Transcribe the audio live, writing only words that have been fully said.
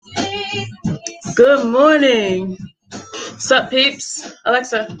Good morning. Sup, peeps?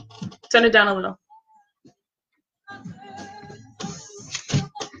 Alexa, turn it down a little.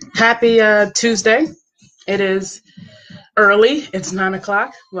 Happy Tuesday. It is early. It's 9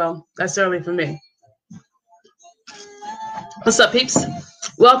 o'clock. Well, that's early for me. What's up, peeps?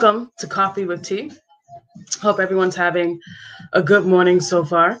 Welcome to Coffee with Tea. Hope everyone's having a good morning so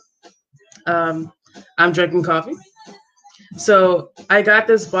far. I'm drinking coffee. So I got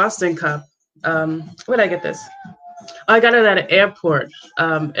this Boston cup. Where'd I get this? I got it at an airport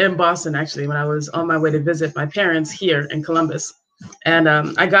in Boston, actually, when I was on my way to visit my parents here in Columbus. And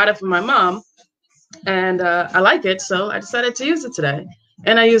I got it from my mom, and I like it, so I decided to use it today.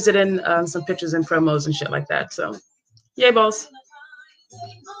 And I used it in some pictures and promos and shit like that. So, yay, balls.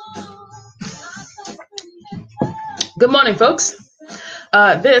 Good morning, folks.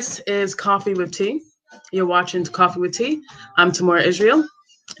 This is Coffee with Tea. You're watching Coffee with Tea. I'm Tamora Israel,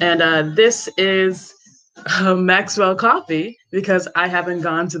 and this is Maxwell coffee because I haven't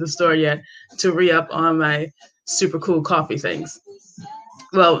gone to the store yet to re-up on my super cool coffee things.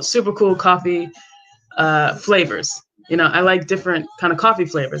 Well, super cool coffee flavors. You know, I like different kind of coffee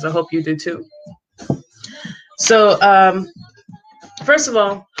flavors. I hope you do too. So, first of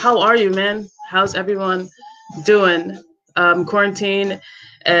all, how are you, man? How's everyone doing? Quarantine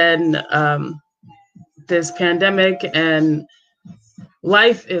and this pandemic and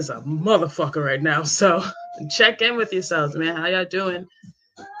life is a motherfucker right now. So check in with yourselves, man. How y'all doing?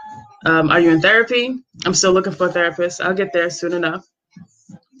 Are you in therapy? I'm still looking for a therapist. I'll get there soon enough.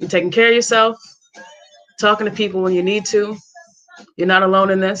 You're taking care of yourself, talking to people when you need to. You're not alone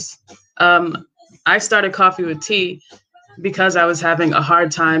in this. I started Coffee with Tea because I was having a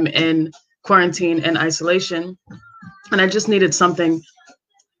hard time in quarantine and isolation. And I just needed something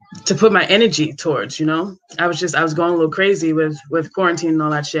to put my energy towards, you know? I was going a little crazy with quarantine and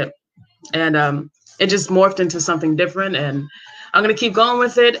all that shit. And it just morphed into something different. And I'm going to keep going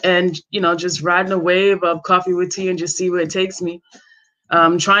with it and, you know, just riding a wave of Coffee with Tea and just see where it takes me.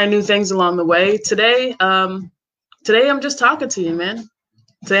 Trying new things along the way. Today, I'm just talking to you, man.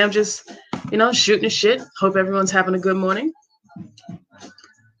 Today, I'm just, you know, shooting the shit. Hope everyone's having a good morning.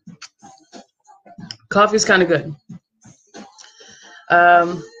 Coffee's kind of good.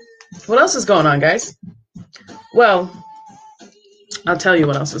 What else is going on, guys? Well, I'll tell you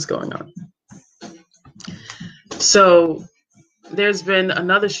what else is going on. So there's been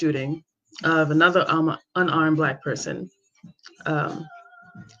another shooting of another unarmed Black person.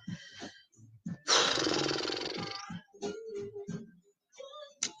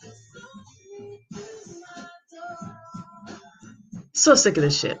 So sick of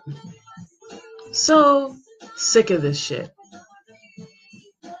this shit. So sick of this shit.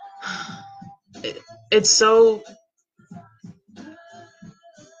 It's so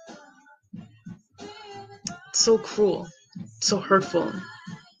cruel, so hurtful.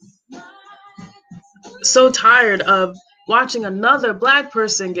 So tired of watching another Black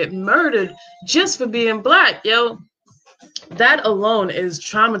person get murdered just for being Black, yo. That alone is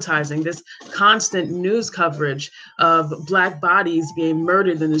traumatizing, this constant news coverage of Black bodies being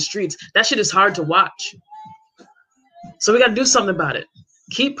murdered in the streets. That shit is hard to watch. So we got to do something about it.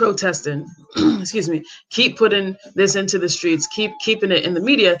 Keep protesting, excuse me, keep putting this into the streets, keep keeping it in the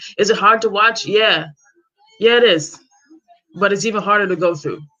media. Is it hard to watch? Yeah, it is. But it's even harder to go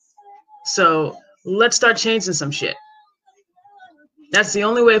through. So let's start changing some shit. That's the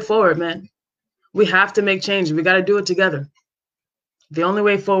only way forward, man. We have to make change. We got to do it together. The only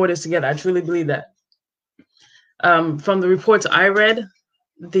way forward is together. I truly believe that. From the reports I read,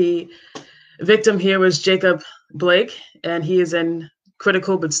 the victim here was Jacob Blake, and he is in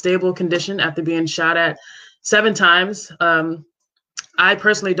critical but stable condition after being shot at 7 times. I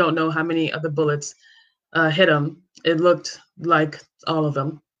personally don't know how many of the bullets hit him. It looked like all of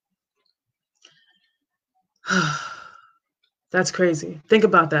them. That's crazy. Think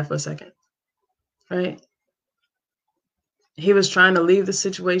about that for a second, right? He was trying to leave the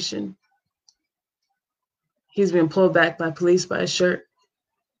situation. He's being pulled back by police by his shirt.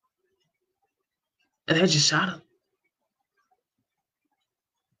 And they just shot him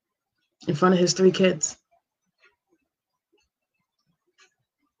in front of his 3 kids.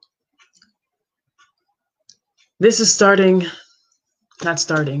 This is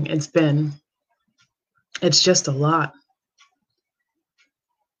it's just a lot.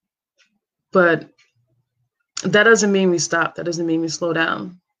 But that doesn't mean we stop. That doesn't mean we slow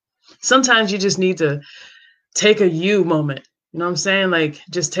down. Sometimes you just need to take a you moment. You know what I'm saying? Like,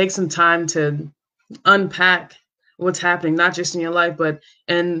 just take some time to unpack what's happening, not just in your life, but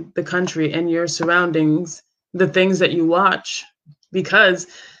in the country and your surroundings, the things that you watch. Because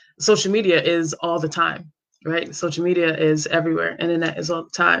social media is all the time, right? Social media is everywhere. Internet is all the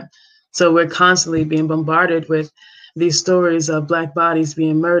time. So we're constantly being bombarded with these stories of Black bodies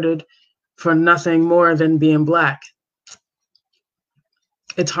being murdered for nothing more than being Black.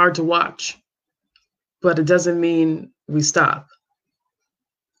 It's hard to watch, but it doesn't mean we stop.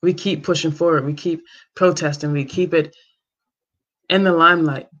 We keep pushing forward. We keep protesting. We keep it in the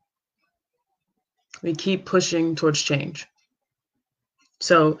limelight. We keep pushing towards change.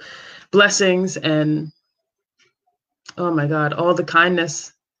 So blessings and, oh my God, all the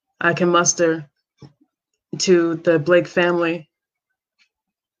kindness I can muster to the Blake family.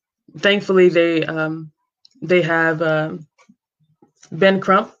 Thankfully, they have Ben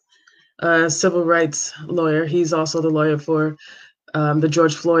Crump, a civil rights lawyer. He's also the lawyer for the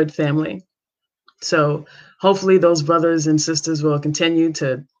George Floyd family. So hopefully those brothers and sisters will continue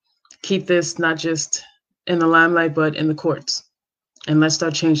to keep this not just in the limelight, but in the courts. And let's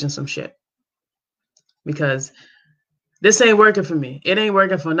start changing some shit. Because this ain't working for me. It ain't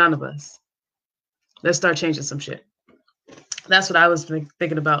working for none of us. Let's start changing some shit. That's what I was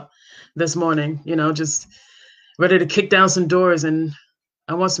thinking about this morning, you know, just ready to kick down some doors, and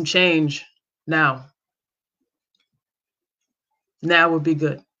I want some change now. Now would be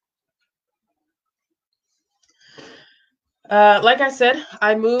good. Like I said,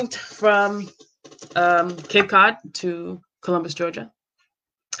 I moved from Cape Cod to Columbus, Georgia.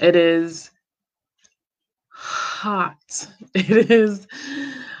 It is hot. It is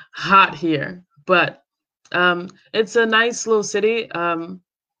hot here, but it's a nice little city.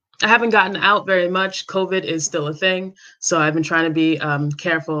 I haven't gotten out very much. COVID is still a thing, so I've been trying to be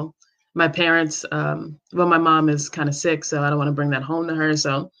careful. My parents, well, my mom is kind of sick, so I don't want to bring that home to her.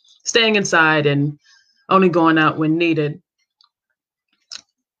 So staying inside and only going out when needed.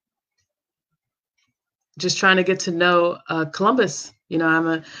 Just trying to get to know Columbus. You know, I'm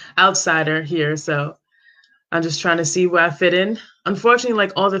an outsider here, so I'm just trying to see where I fit in. Unfortunately,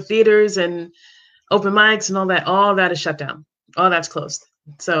 like all the theaters and open mics and all that is shut down. All that's closed.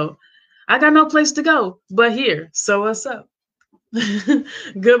 So I got no place to go but here. So what's up?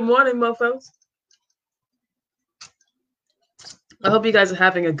 Good morning, mofos. I hope you guys are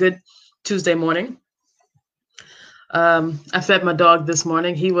having a good Tuesday morning. I fed my dog this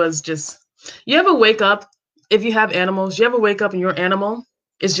morning. He was just, you ever wake up, if you have animals, you ever wake up and your animal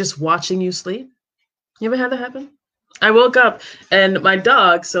is just watching you sleep? You ever had that happen? I woke up and my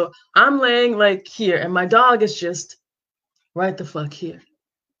dog, so I'm laying like here and my dog is just right the fuck here,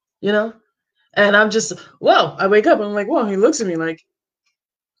 you know? And I'm just, whoa, I wake up and I'm like, whoa, he looks at me like,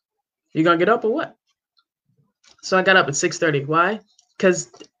 you gonna get up or what? So I got up at 6:30. Why?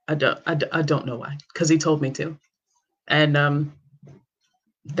 Because I don't know why. Because he told me to. And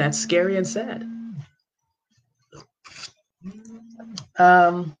that's scary and sad.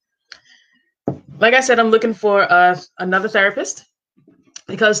 Like I said, I'm looking for another therapist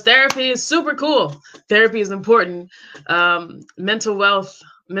because therapy is super cool. Therapy is important. Mental health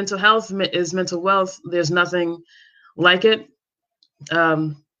is mental wealth. There's nothing like it.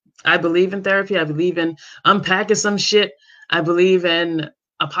 I believe in therapy. I believe in unpacking some shit. I believe in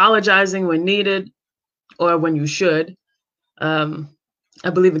apologizing when needed or when you should. I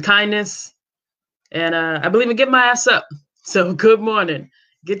believe in kindness, and I believe in getting my ass up. So good morning.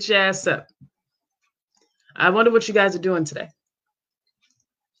 Get your ass up. I wonder what you guys are doing today.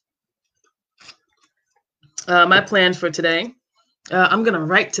 My plans for today, I'm going to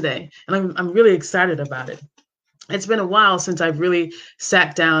write today, and I'm really excited about it. It's been a while since I've really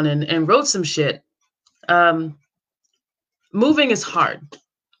sat down and wrote some shit. Moving is hard,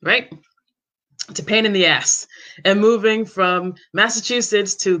 right? It's a pain in the ass. And moving from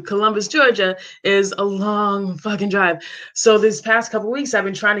Massachusetts to Columbus, Georgia is a long fucking drive. So these past couple of weeks, I've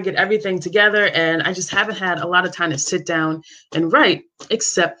been trying to get everything together and I just haven't had a lot of time to sit down and write,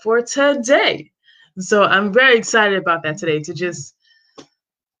 except for today. So I'm very excited about that today, to just,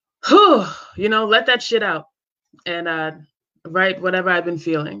 let that shit out and write whatever I've been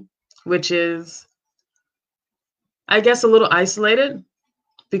feeling, which is, I guess, a little isolated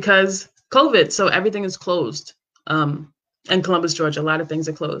because COVID, so everything is closed. In Columbus, Georgia, a lot of things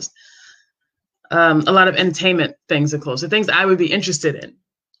are closed. A lot of entertainment things are closed. The things I would be interested in.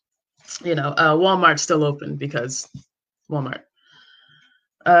 Walmart's still open because Walmart.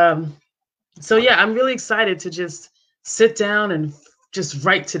 So yeah, I'm really excited to just sit down and just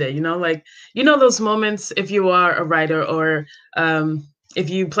write today. Those moments if you are a writer or if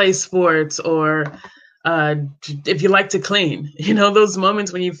you play sports or if you like to clean, those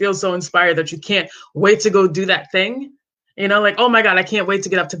moments when you feel so inspired that you can't wait to go do that thing. You know, like, oh my God, I can't wait to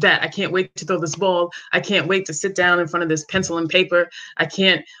get up to bat. I can't wait to throw this ball. I can't wait to sit down in front of this pencil and paper. I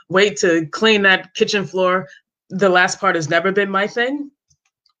can't wait to clean that kitchen floor. The last part has never been my thing.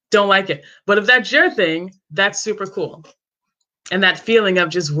 Don't like it. But if that's your thing, that's super cool. And that feeling of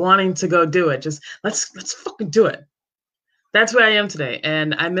just wanting to go do it, just let's fucking do it. That's where I am today.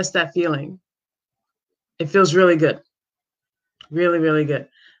 And I miss that feeling. It feels really good. Really, really good.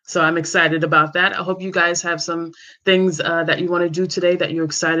 So I'm excited about that. I hope you guys have some things that you want to do today that you're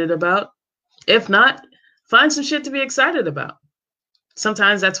excited about. If not, find some shit to be excited about.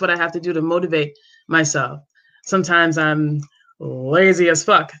 Sometimes that's what I have to do to motivate myself. Sometimes I'm lazy as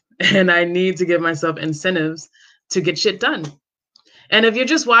fuck and I need to give myself incentives to get shit done. And if you're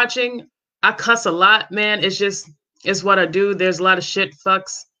just watching, I cuss a lot, man. It's what I do. There's a lot of shit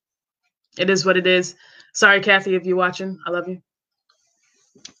fucks. It is what it is. Sorry, Kathy, if you're watching, I love you.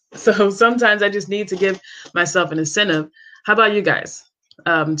 So sometimes I just need to give myself an incentive. How about you guys?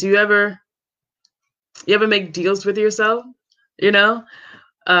 Do you ever make deals with yourself? You know,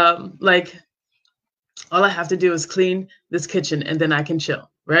 like all I have to do is clean this kitchen and then I can chill,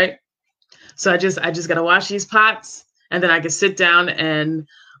 right? So I just gotta wash these pots and then I can sit down and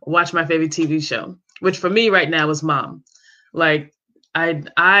watch my favorite TV show, which for me right now is Mom. Like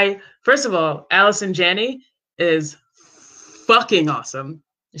I first of all, Allison Janney is fucking awesome.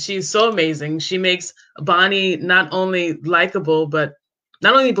 She's so amazing. She makes Bonnie not only believable, but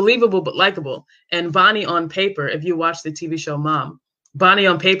likable. And Bonnie on paper, if you watch the TV show Mom, Bonnie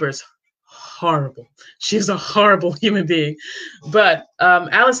on paper is horrible. She's a horrible human being. But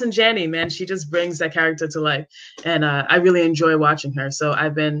Allison Janney, man, she just brings that character to life. And I really enjoy watching her. So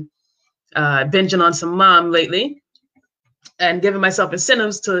I've been binging on some Mom lately and giving myself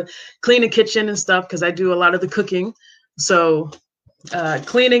incentives to clean the kitchen and stuff because I do a lot of the cooking. So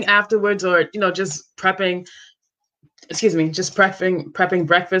cleaning afterwards, or just prepping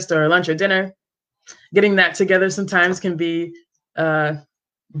breakfast or lunch or dinner, getting that together sometimes can be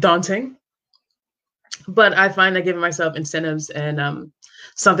daunting, but I find that giving myself incentives and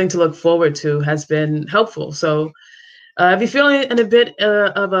something to look forward to has been helpful. So if you're feeling in a bit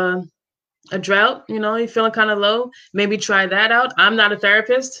of a drought, you're feeling kind of low, maybe try that out. I'm not a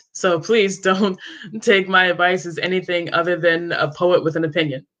therapist, so please don't take my advice as anything other than a poet with an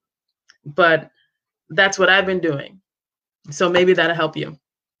opinion. But that's what I've been doing. So maybe that'll help you.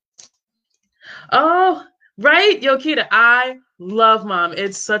 Oh, right, Yokita, I love Mom.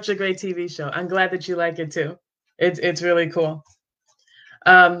 It's such a great TV show. I'm glad that you like it too. It's really cool.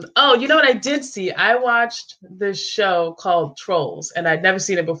 Oh, you know what I did see? I watched this show called Trolls, and I'd never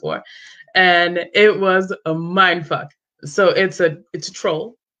seen it before. And it was a mind fuck. So it's a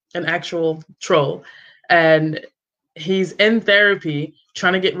troll, an actual troll, and he's in therapy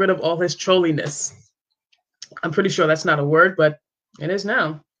trying to get rid of all his trolliness. I'm pretty sure that's not a word, but it is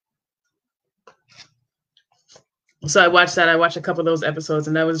now. So I watched that. I watched a couple of those episodes,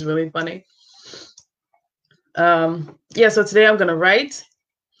 and that was really funny. Yeah, so today I'm gonna write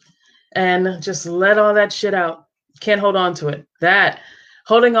and just let all that shit out. Can't hold on to it.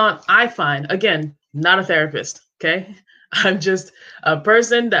 Holding on, I find, again, not a therapist, okay? I'm just a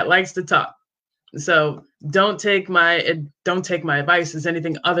person that likes to talk. So don't take my advice as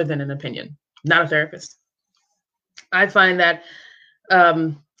anything other than an opinion. Not a therapist. I find that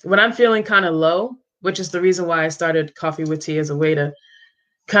when I'm feeling kind of low, which is the reason why I started Coffee with Tea as a way to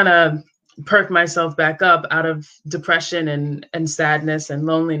kind of perk myself back up out of depression and sadness and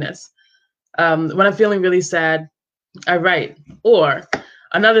loneliness. When I'm feeling really sad, I write. Or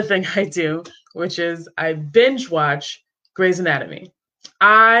another thing I do, which is I binge watch Grey's Anatomy.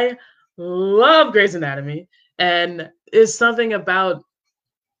 I love Grey's Anatomy, and there's something about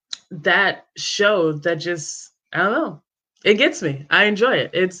that show that just, I don't know, it gets me. I enjoy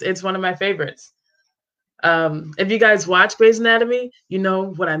it. It's one of my favorites. If you guys watch Grey's Anatomy, you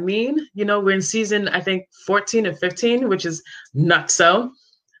know what I mean. We're in season, I think, 14 or 15, which is not so,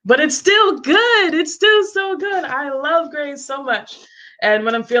 but it's still good. It's still so good. I love Grey's so much. And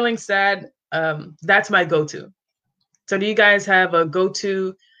when I'm feeling sad, that's my go-to. So do you guys have a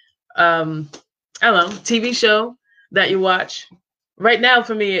go-to, I don't know, TV show that you watch? Right now,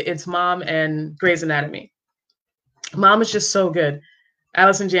 for me, it's Mom and Grey's Anatomy. Mom is just so good.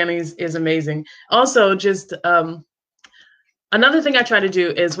 Allison Janney is amazing. Also, just another thing I try to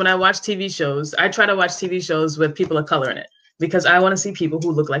do is when I watch TV shows, I try to watch TV shows with people of color in it because I want to see people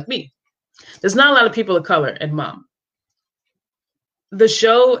who look like me. There's not a lot of people of color in Mom. The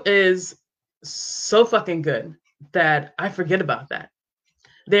show is so fucking good that I forget about that.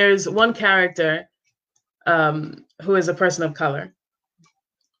 There's one character who is a person of color.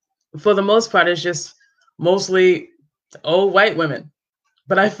 For the most part, it's just mostly old white women.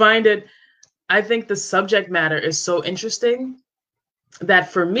 But I think the subject matter is so interesting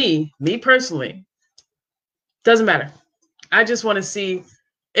that for me personally, doesn't matter. I just want to see,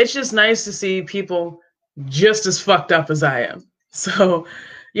 it's just nice to see people just as fucked up as I am. So,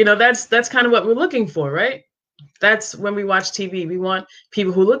 that's kind of what we're looking for, right? That's when we watch TV. We want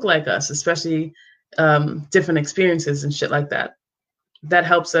people who look like us, especially different experiences and shit like that. That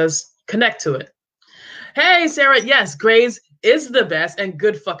helps us connect to it. Hey, Sarah, yes, Grey's is the best, and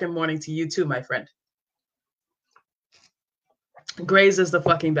good fucking morning to you too, my friend. Grey's is the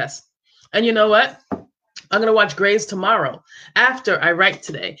fucking best. And you know what? I'm going to watch Grey's tomorrow after I write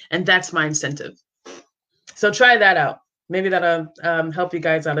today, and that's my incentive. So try that out. Maybe that'll help you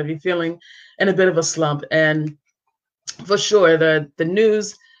guys out if you're feeling in a bit of a slump. And for sure, the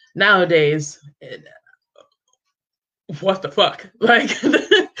news nowadays, what the fuck? Like,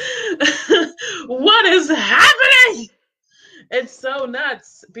 what is happening? It's so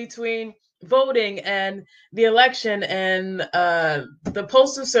nuts between voting and the election and the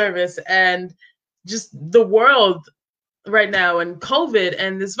postal service and just the world right now, and COVID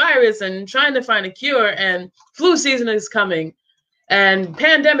and this virus and trying to find a cure, and flu season is coming and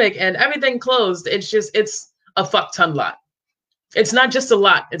pandemic and everything closed. It's a fuck ton lot. It's not just a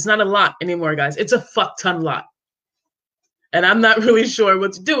lot. It's not a lot anymore, guys. It's a fuck ton lot. And I'm not really sure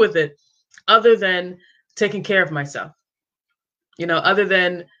what to do with it other than taking care of myself. Other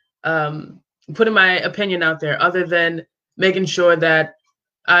than putting my opinion out there, other than making sure that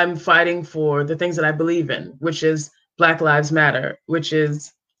I'm fighting for the things that I believe in, which is Black Lives Matter, which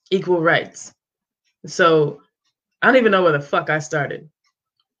is equal rights. So I don't even know where the fuck I started.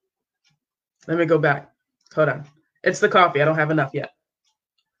 Let me go back. Hold on. It's the coffee. I don't have enough yet.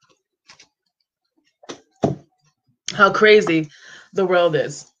 How crazy the world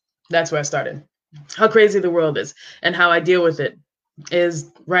is. That's where I started. How crazy the world is and how I deal with it is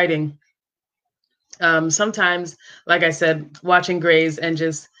writing. Sometimes, like I said, watching Grey's and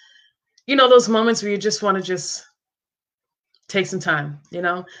just, those moments where you just want to just take some time,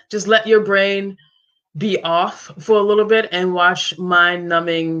 just let your brain be off for a little bit and watch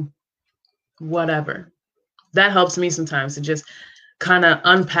mind-numbing whatever. That helps me sometimes to just kind of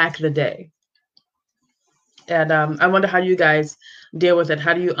unpack the day. And I wonder how you guys deal with it.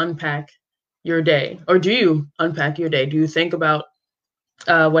 How do you unpack your day? Or do you unpack your day? Do you think about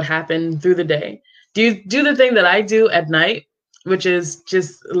what happened through the day? Do you do the thing that I do at night, which is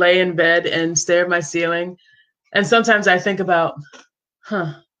just lay in bed and stare at my ceiling? And sometimes I think about,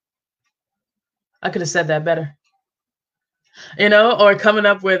 I could have said that better. Or coming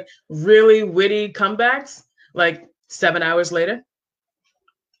up with really witty comebacks like 7 hours later.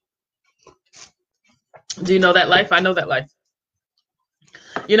 Do you know that life? I know that life.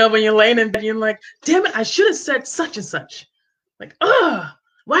 When you're laying in bed, you're like, damn it, I should have said such and such. Like,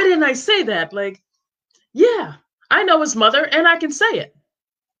 why didn't I say that? Like, yeah, I know his mother and I can say it.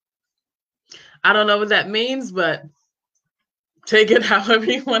 I don't know what that means, but take it however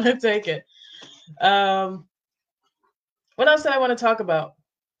you want to take it. What else did I want to talk about?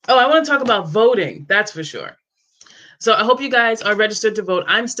 Oh, I want to talk about voting. That's for sure. So I hope you guys are registered to vote.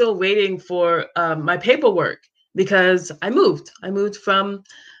 I'm still waiting for my paperwork because I moved. I moved from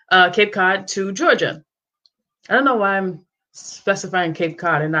Cape Cod to Georgia. I don't know why I'm specifying Cape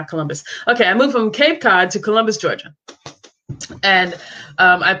Cod and not Columbus. Okay, I moved from Cape Cod to Columbus, Georgia. And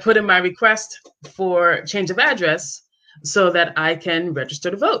I put in my request for change of address so that I can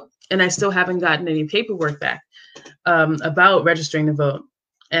register to vote. And I still haven't gotten any paperwork back about registering to vote.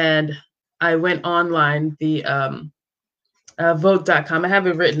 And I went online, the vote.com. I have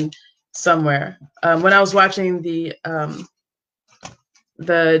it written somewhere. When I was watching the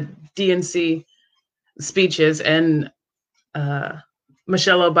DNC speeches and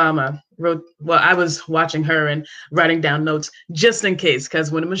Michelle Obama wrote, well, I was watching her and writing down notes just in case,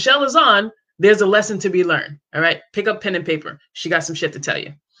 because when Michelle is on, there's a lesson to be learned. All right, pick up pen and paper. She got some shit to tell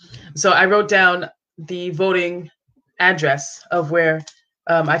you. So I wrote down the voting address of where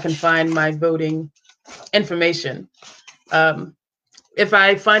I can find my voting information. If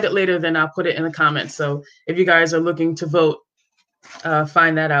I find it later, then I'll put it in the comments. So if you guys are looking to vote,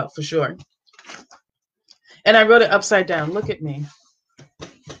 find that out for sure. And I wrote it upside down. Look at me.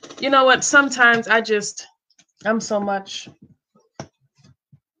 You know what? Sometimes I'm so much.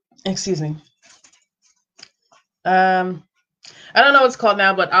 Excuse me. I don't know what it's called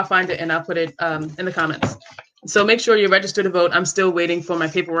now, but I'll find it and I'll put it in the comments. So make sure you're registered to vote. I'm still waiting for my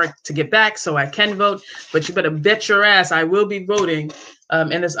paperwork to get back so I can vote, but you better bet your ass I will be voting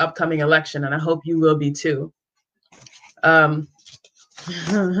in this upcoming election, and I hope you will be too.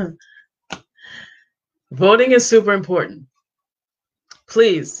 Voting is super important.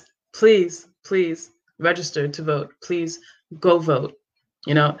 Please, please, please register to vote. Please go vote.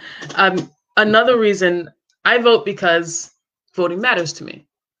 You know, another reason I vote because voting matters to me.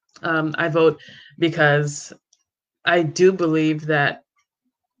 I vote because I do believe that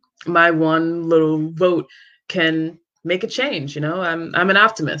my one little vote can make a change. You know, I'm an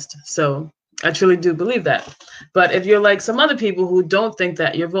optimist, so I truly do believe that. But if you're like some other people who don't think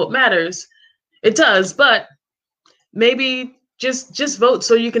that your vote matters, it does. But maybe just vote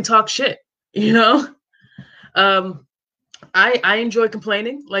so you can talk shit. You know, I enjoy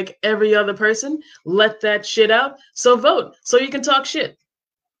complaining like every other person. Let that shit out. So vote so you can talk shit.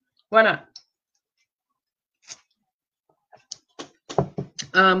 Why not?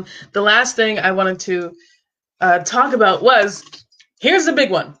 The last thing I wanted to talk about was, here's the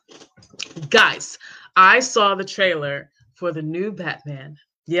big one. Guys, I saw the trailer for the new Batman.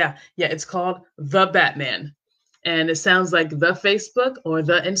 Yeah, it's called The Batman. And it sounds like the Facebook or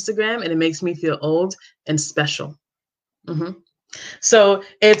the Instagram, and it makes me feel old and special. Mm-hmm. So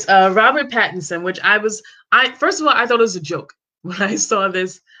it's Robert Pattinson, which first of all, I thought it was a joke when I saw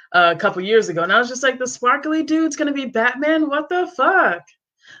this a couple years ago. And I was just like, the sparkly dude's going to be Batman? What the fuck?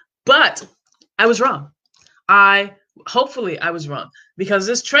 But I was wrong. Hopefully I was wrong, because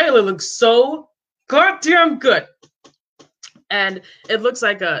this trailer looks so goddamn good. And it looks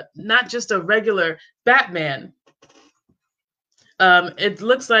like not just a regular Batman. It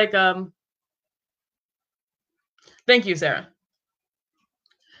looks like, thank you, Sarah.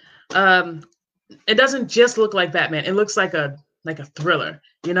 It doesn't just look like Batman. It looks like a thriller,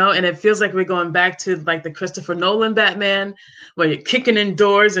 you know, and it feels like we're going back to like the Christopher Nolan Batman, where you're kicking in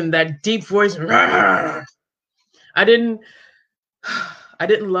doors and that deep voice. Rawr! I didn't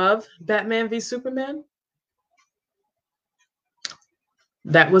love Batman v Superman.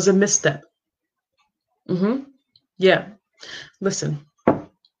 That was a misstep. Yeah. Listen,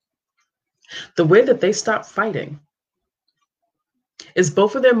 the way that they stopped fighting is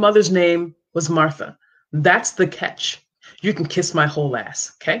both of their mother's name was Martha. That's the catch. You can kiss my whole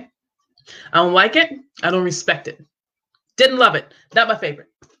ass, okay? I don't like it. I don't respect it. Didn't love it. Not my favorite.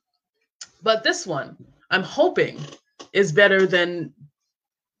 But this one, I'm hoping, is better than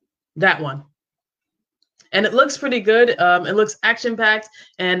that one. And it looks pretty good. It looks action-packed.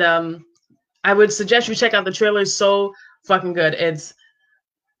 And I would suggest you check out the trailer. It's so fucking good. It's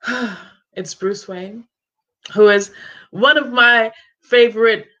Bruce Wayne, who is one of my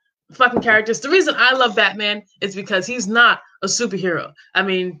favorite fucking characters. The reason I love Batman is because he's not a superhero. I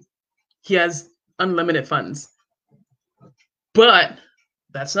mean, he has unlimited funds, but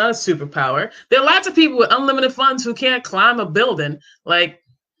that's not a superpower. There are lots of people with unlimited funds who can't climb a building. Like,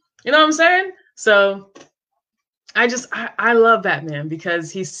 you know what I'm saying? So I love Batman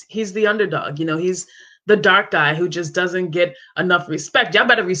because he's the underdog. You know, he's the dark guy who just doesn't get enough respect. Y'all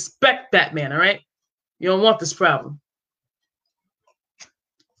better respect Batman, all right? You don't want this problem.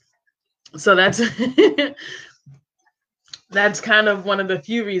 So that's that's kind of one of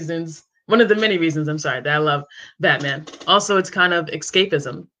the many reasons, I'm sorry, that I love Batman. Also, it's kind of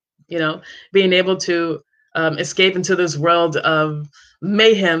escapism, you know, being able to escape into this world of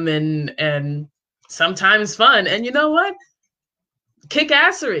mayhem and sometimes fun. And you know what?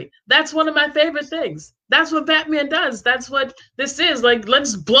 Kick-assery. That's one of my favorite things. That's what Batman does. That's what this is. Like,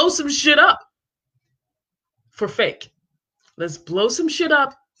 let's blow some shit up for fake. Let's blow some shit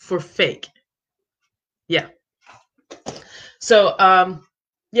up for fake. Yeah. So,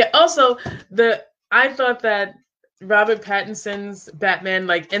 yeah, also I thought that Robert Pattinson's Batman,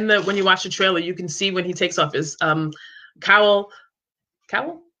 like when you watch the trailer, you can see when he takes off his cowl?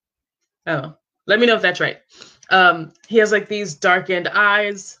 Oh, let me know if that's right. He has like these darkened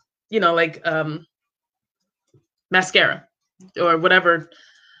eyes, you know, like mascara or whatever.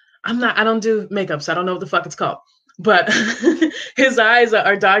 I don't do makeup, so I don't know what the fuck it's called. But his eyes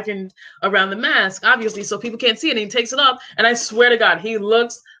are darkened around the mask, obviously, so people can't see it. And he takes it off, and I swear to God, he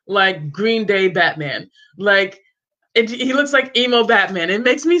looks like Green Day Batman. Like, he looks like emo Batman. It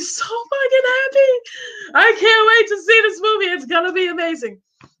makes me so fucking happy. I can't wait to see this movie. It's gonna be amazing.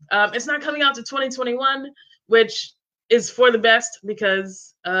 It's not coming out to 2021, which is for the best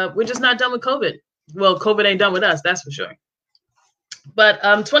because we're just not done with COVID. Well, COVID ain't done with us, that's for sure. But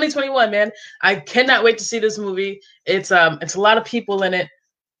 2021, man, I cannot wait to see this movie. It's a lot of people in it.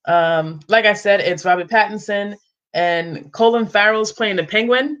 Like I said, it's Robert Pattinson and Colin Farrell's playing the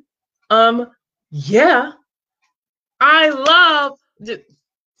Penguin. Yeah, I love it.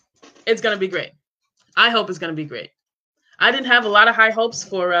 It's gonna be great. I hope it's gonna be great. I didn't have a lot of high hopes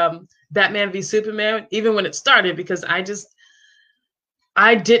for Batman v Superman, even when it started, because I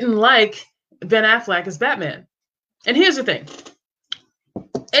didn't like Ben Affleck as Batman. And here's the thing.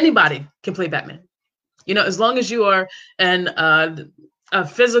 Anybody can play Batman. You know, as long as you are a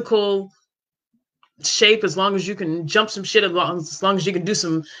physical shape, as long as you can jump some shit, as long as you can do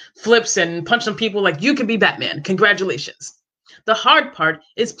some flips and punch some people, like, you can be Batman. Congratulations. The hard part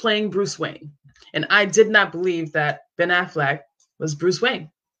is playing Bruce Wayne. And I did not believe that Ben Affleck was Bruce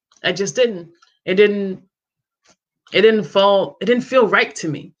Wayne. I just didn't. It didn't feel right to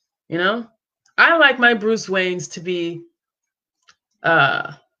me, you know? I like my Bruce Waynes to be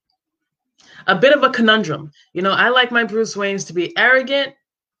a bit of a conundrum. You know, I like my Bruce Waynes to be arrogant,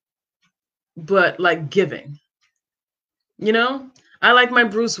 but like giving. You know, I like my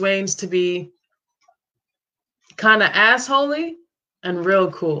Bruce Waynes to be kind of assholey and real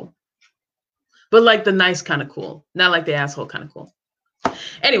cool, but like the nice kind of cool, not like the asshole kind of cool.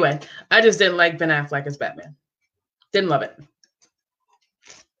 Anyway, I just didn't like Ben Affleck as Batman. Didn't love it.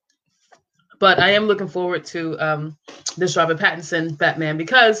 But I am looking forward to this Robert Pattinson Batman,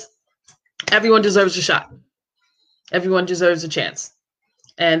 because everyone deserves a shot. Everyone deserves a chance.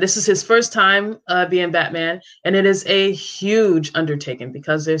 And this is his first time being Batman. And it is a huge undertaking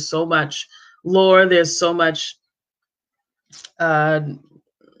because there's so much lore. There's so much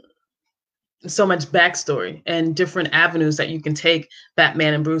backstory and different avenues that you can take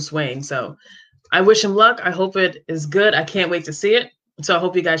Batman and Bruce Wayne. So I wish him luck. I hope it is good. I can't wait to see it. So I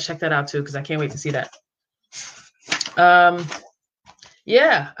hope you guys check that out too, because I can't wait to see that.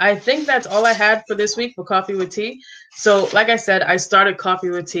 Yeah, I think that's all I had for this week for Coffee with Tea. So like I said, I started Coffee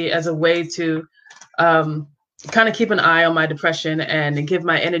with Tea as a way to kind of keep an eye on my depression and give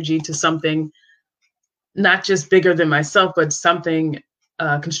my energy to something not just bigger than myself, but something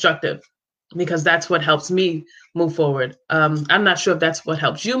constructive, because that's what helps me move forward. I'm not sure if that's what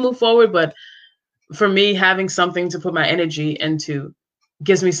helps you move forward, but for me, having something to put my energy into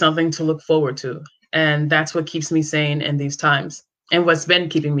gives me something to look forward to. And that's what keeps me sane in these times, and what's been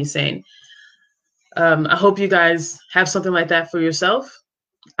keeping me sane. I hope you guys have something like that for yourself.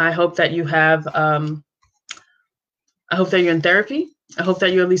 I hope that you have, I hope that you're in therapy. I hope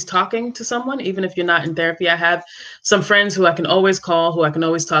that you're at least talking to someone, even if you're not in therapy. I have some friends who I can always call, who I can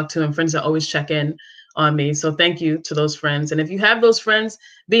always talk to, and friends that always check in on me. So thank you to those friends. And if you have those friends,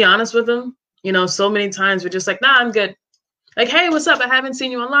 be honest with them. You know, so many times we're just like, nah, I'm good. Like, hey, what's up? I haven't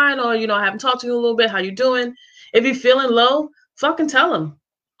seen you online, or, you know, I haven't talked to you in a little bit. How you doing? If you're feeling low, fucking tell them.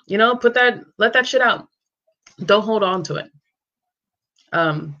 You know, let that shit out. Don't hold on to it.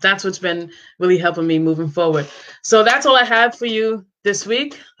 That's what's been really helping me moving forward. So that's all I have for you this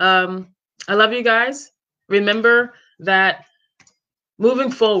week. I love you guys. Remember that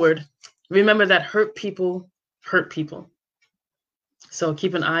moving forward, remember that hurt people hurt people. So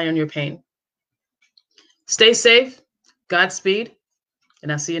keep an eye on your pain. Stay safe. Godspeed.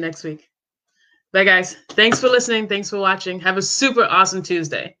 And I'll see you next week. Bye, guys. Thanks for listening. Thanks for watching. Have a super awesome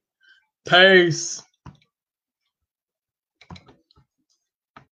Tuesday. Peace.